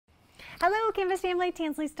Hello, Canvas family.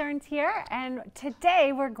 Tansley Stearns here, and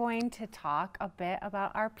today we're going to talk a bit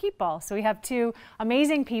about our people. So we have two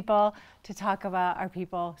amazing people to talk about our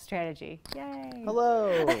people strategy. Yay!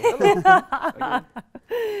 Hello. Hello.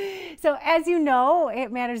 So as you know,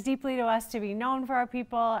 it matters deeply to us to be known for our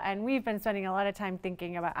people, and we've been spending a lot of time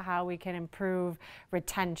thinking about how we can improve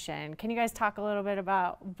retention. Can you guys talk a little bit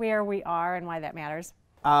about where we are and why that matters?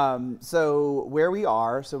 So where we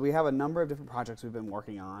are, so we have a number of different projects we've been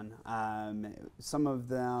working on. Some of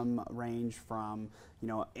them range from,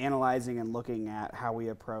 analyzing and looking at how we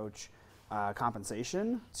approach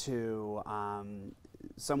compensation to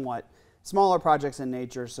somewhat smaller projects in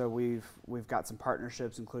nature. So we've got some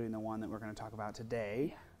partnerships, including the one that we're going to talk about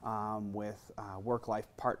today, with WorkLife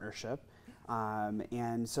partnership.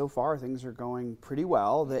 And so far things are going pretty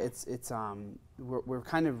well. We're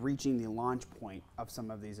kind of reaching the launch point of some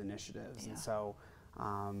of these initiatives, and so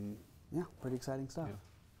pretty exciting stuff.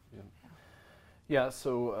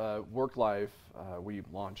 So WorkLife we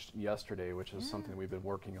launched yesterday, which is something we've been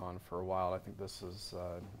working on for a while. I think this has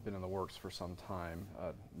been in the works for some time.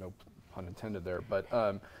 No pun intended there, but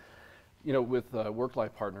with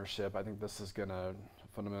WorkLife partnership, I think this is going to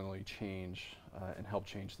fundamentally change and help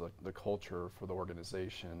change the culture for the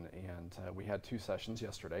organization. And we had 2 sessions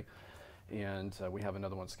yesterday, and we have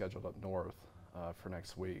another one scheduled up north for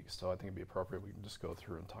next week. So I think it'd be appropriate we can just go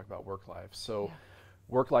through and talk about WorkLife. So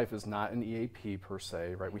WorkLife is not an EAP per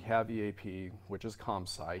se, right? We have EAP, which is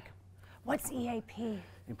ComPsych. What's EAP?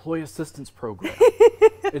 Employee Assistance Program.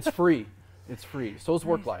 It's free. It's free. So is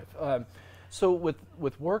WorkLife. So with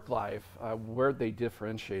WorkLife, where they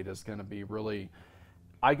differentiate is going to be really,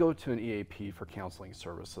 I go to an EAP for counseling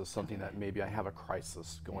services, something that maybe I have a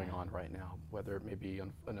crisis going on right now, whether it may be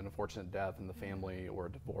an unfortunate death in the family or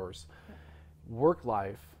a divorce.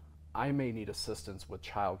 WorkLife, I may need assistance with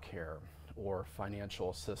childcare or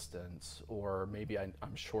financial assistance, or maybe I'm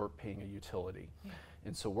short paying a utility.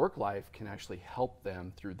 And so WorkLife can actually help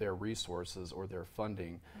them through their resources or their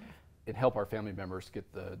funding and help our family members get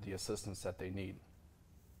the assistance that they need.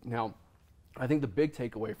 Now, I think the big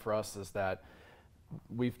takeaway for us is that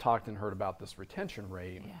we've talked and heard about this retention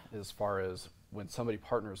rate as far as when somebody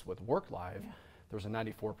partners with WorkLife, there's a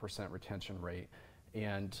 94% retention rate,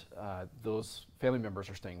 and those family members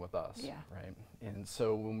are staying with us, right? And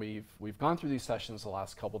so when we've gone through these sessions the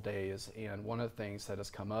last couple days, and one of the things that has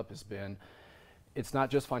come up has been, it's not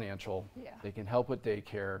just financial. They can help with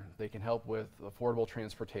daycare, they can help with affordable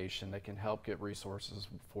transportation, they can help get resources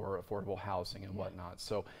for affordable housing and whatnot.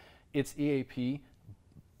 So it's EAP,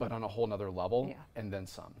 but on a whole nother level, and then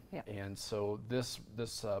some. And so this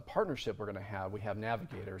partnership we're going to have, we have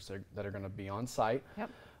navigators that are going to be on site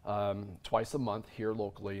twice a month here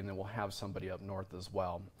locally, and then we'll have somebody up north as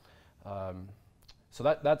well. So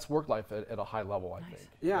that's WorkLife at a high level, I think.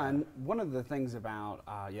 Yeah, and one of the things about,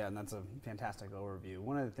 and that's a fantastic overview.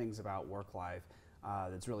 One of the things about WorkLife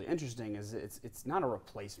that's really interesting is it's not a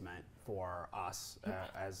replacement for us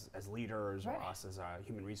as leaders or us as a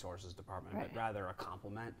human resources department, but rather a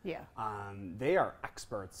complement. They are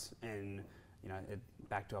experts in,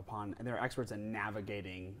 they're experts in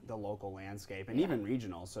navigating the local landscape and even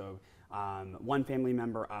regional. So one family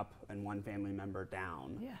member up and one family member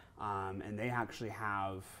down. And they actually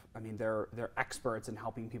have, they're experts in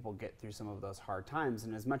helping people get through some of those hard times.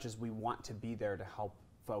 And as much as we want to be there to help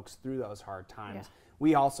folks through those hard times,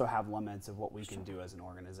 we also have limits of what we can do as an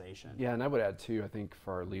organization. Yeah, and I would add too, I think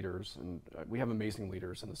for our leaders, and we have amazing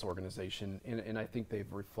leaders in this organization, and I think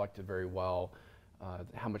they've reflected very well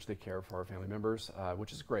how much they care for our family members,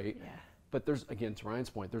 which is great. But there's, again, to Ryan's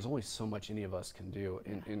point, there's only so much any of us can do.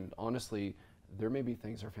 And honestly, there may be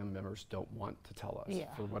things our family members don't want to tell us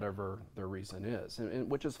for whatever their reason is, and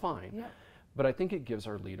which is fine. But I think it gives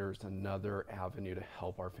our leaders another avenue to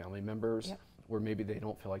help our family members where maybe they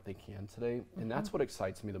don't feel like they can today. And that's what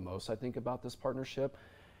excites me the most, I think, about this partnership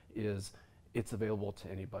is it's available to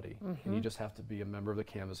anybody. And you just have to be a member of the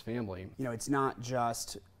Canvas family. It's not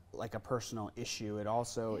just like a personal issue, it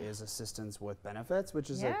also is assistance with benefits, which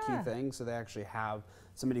is a key thing. So they actually have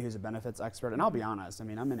somebody who's a benefits expert. And I'll be honest, I'm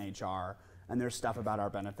in HR, and there's stuff about our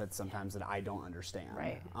benefits sometimes that I don't understand.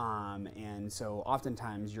 And so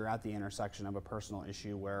oftentimes you're at the intersection of a personal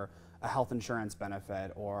issue where a health insurance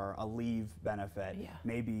benefit or a leave benefit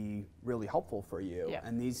may be really helpful for you.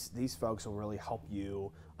 And these folks will really help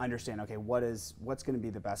you understand, okay, what's going to be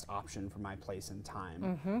the best option for my place and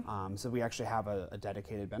time. So we actually have a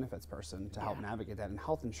dedicated benefits person to help navigate that. And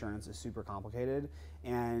health insurance is super complicated.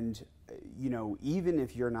 And even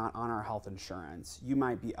if you're not on our health insurance, you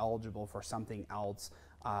might be eligible for something else.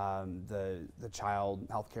 The child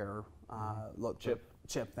healthcare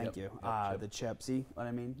Chip, thank you. Chip. The chip, see what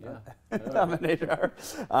I mean? Yeah. I'm an HR.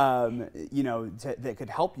 You know, that could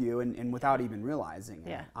help you and without even realizing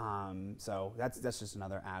it. So that's just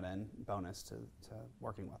another add-in bonus to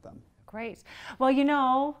working with them. Great. Well, you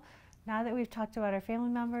know, now that we've talked about our family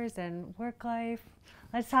members and work life,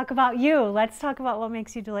 let's talk about you. Let's talk about what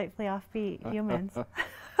makes you delightfully offbeat humans.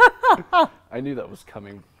 I knew that was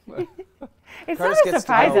coming. It's Curtis not a gets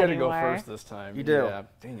surprise I had to anymore. go first this time. You do. Yeah,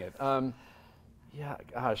 dang it. Yeah,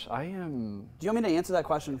 gosh, I am. Do you want me to answer that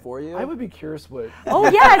question for you? I would be curious what. Oh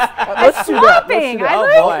yes, Let's do that. Let's do swapping. that. I Oh,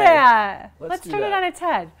 like boy. that. Let's do turn it that. on its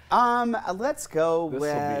head. Let's go This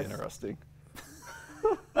with. will be interesting.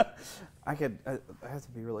 I have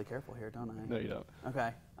to be really careful here, don't I? No, you don't.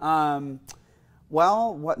 Okay.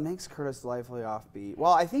 Well, what makes Curtis delightfully offbeat?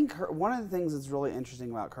 Well, I think one of the things that's really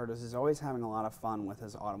interesting about Curtis is always having a lot of fun with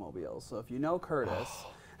his automobiles. So if you know Curtis,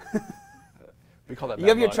 We call that. you bad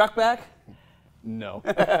have your luck. truck back? No.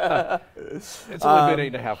 It's only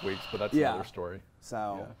been 8.5 weeks, but that's yeah. another story.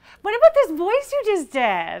 So Yeah. What about this voice you just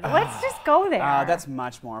did? Let's just go there. that's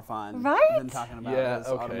much more fun Right? than talking about Yeah. his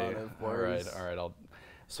Okay. automotive All right. worries. All right.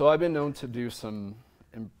 So I've been known to do some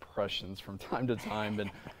impressions from time to time,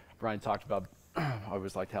 and Brian talked about. I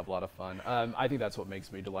always like to have a lot of fun. I think that's what makes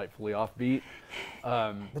me delightfully offbeat.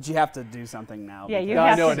 But you have to do something now. Yeah, you No,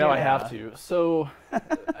 have I know. to Now do I it. have to. So,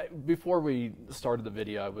 before we started the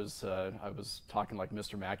video, I was talking like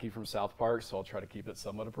Mr. Mackey from South Park. So I'll try to keep it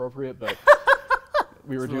somewhat appropriate. But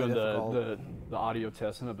we were It's really doing the audio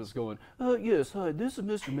test, and I was going, "Yes, hi, this is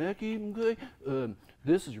Mr. Mackey. Okay,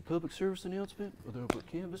 this is your public service announcement. We're over at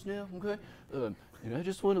Canvas now. Okay, and I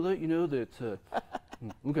just want to let you know that.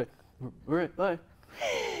 Okay, all right, bye."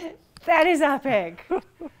 That is epic. All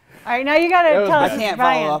right, now you got to was tell bad. us, I can't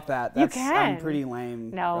Brian. follow up that. You That's, can. I'm pretty lame,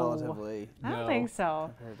 No. relatively, I don't No. think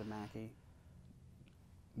so. compared to Mackie.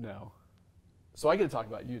 No. So I get to talk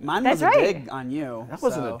about you. Now. Mine That's was a right. dig on you. That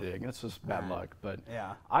wasn't so- a dig. That's just bad Alright. luck. But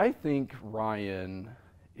Yeah. I think Ryan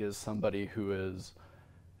is somebody who is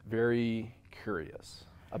very curious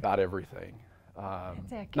about everything. Not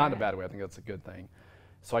in a accurate. bad way. I think that's a good thing.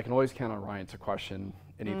 So I can always count on Ryan to question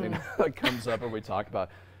anything that comes up or we talk about.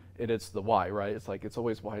 And it's the why, right? It's like, it's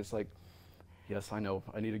always why. It's like, yes, I know.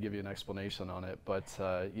 I need to give you an explanation on it. But,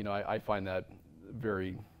 you know, I find that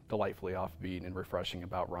very delightfully offbeat and refreshing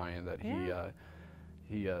about Ryan, that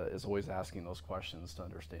he is always asking those questions to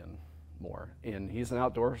understand more. And he's an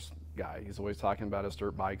outdoors guy. He's always talking about his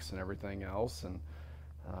dirt bikes and everything else. And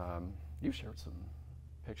you've shared some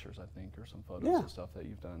pictures, I think, or some photos and stuff that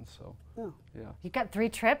you've done. So, yeah. You got 3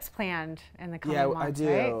 trips planned in the coming Yeah, months, I do.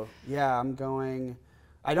 right? Yeah, I'm going.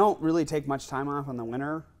 I don't really take much time off in the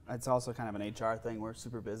winter. It's also kind of an HR thing. We're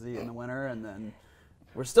super busy in the winter, and then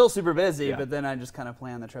we're still super busy, Yeah. but then I just kind of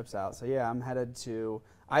plan the trips out. So yeah, I'm headed to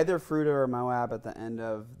either Fruita or Moab at the end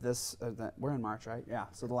of this. We're in March, right? Yeah.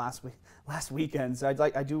 So the last weekend. So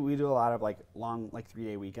we do a lot of like long, like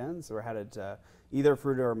 3-day weekends. So we're headed to either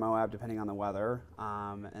Fruita or Moab, depending on the weather,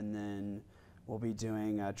 and then we'll be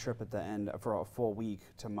doing a trip at the end for a full week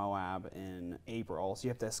to Moab in April. So you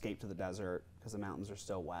have to escape to the desert because the mountains are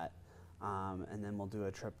still wet. And then we'll do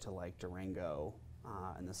a trip to like Durango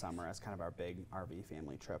in the summer as kind of our big RV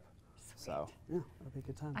family trip. Sweet. So yeah, it'll be a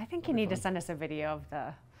good time. I think you need to send us a video of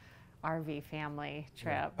the RV family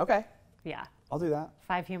trip. Okay, Yeah, I'll do that.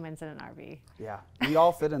 5 humans in an RV. Yeah, we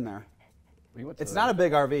all fit in there. We went to It's not a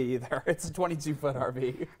big RV either. It's a 22-foot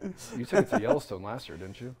RV. You took it to Yellowstone last year,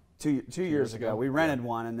 didn't you? Two years ago, ago? we rented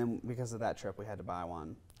one, and then because of that trip, we had to buy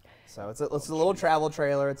one. So it's a little travel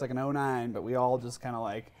trailer. It's like an 09, but we all just kind of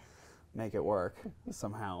like make it work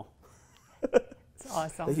somehow. It's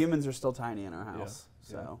awesome. The humans are still tiny in our house,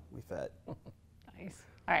 so we fit. Nice.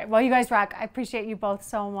 All right. Well, you guys rock. I appreciate you both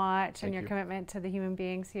so much and Thank your you. commitment to the human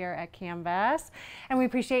beings here at Canvas. And we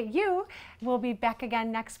appreciate you. We'll be back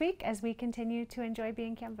again next week as we continue to enjoy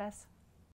being Canvas.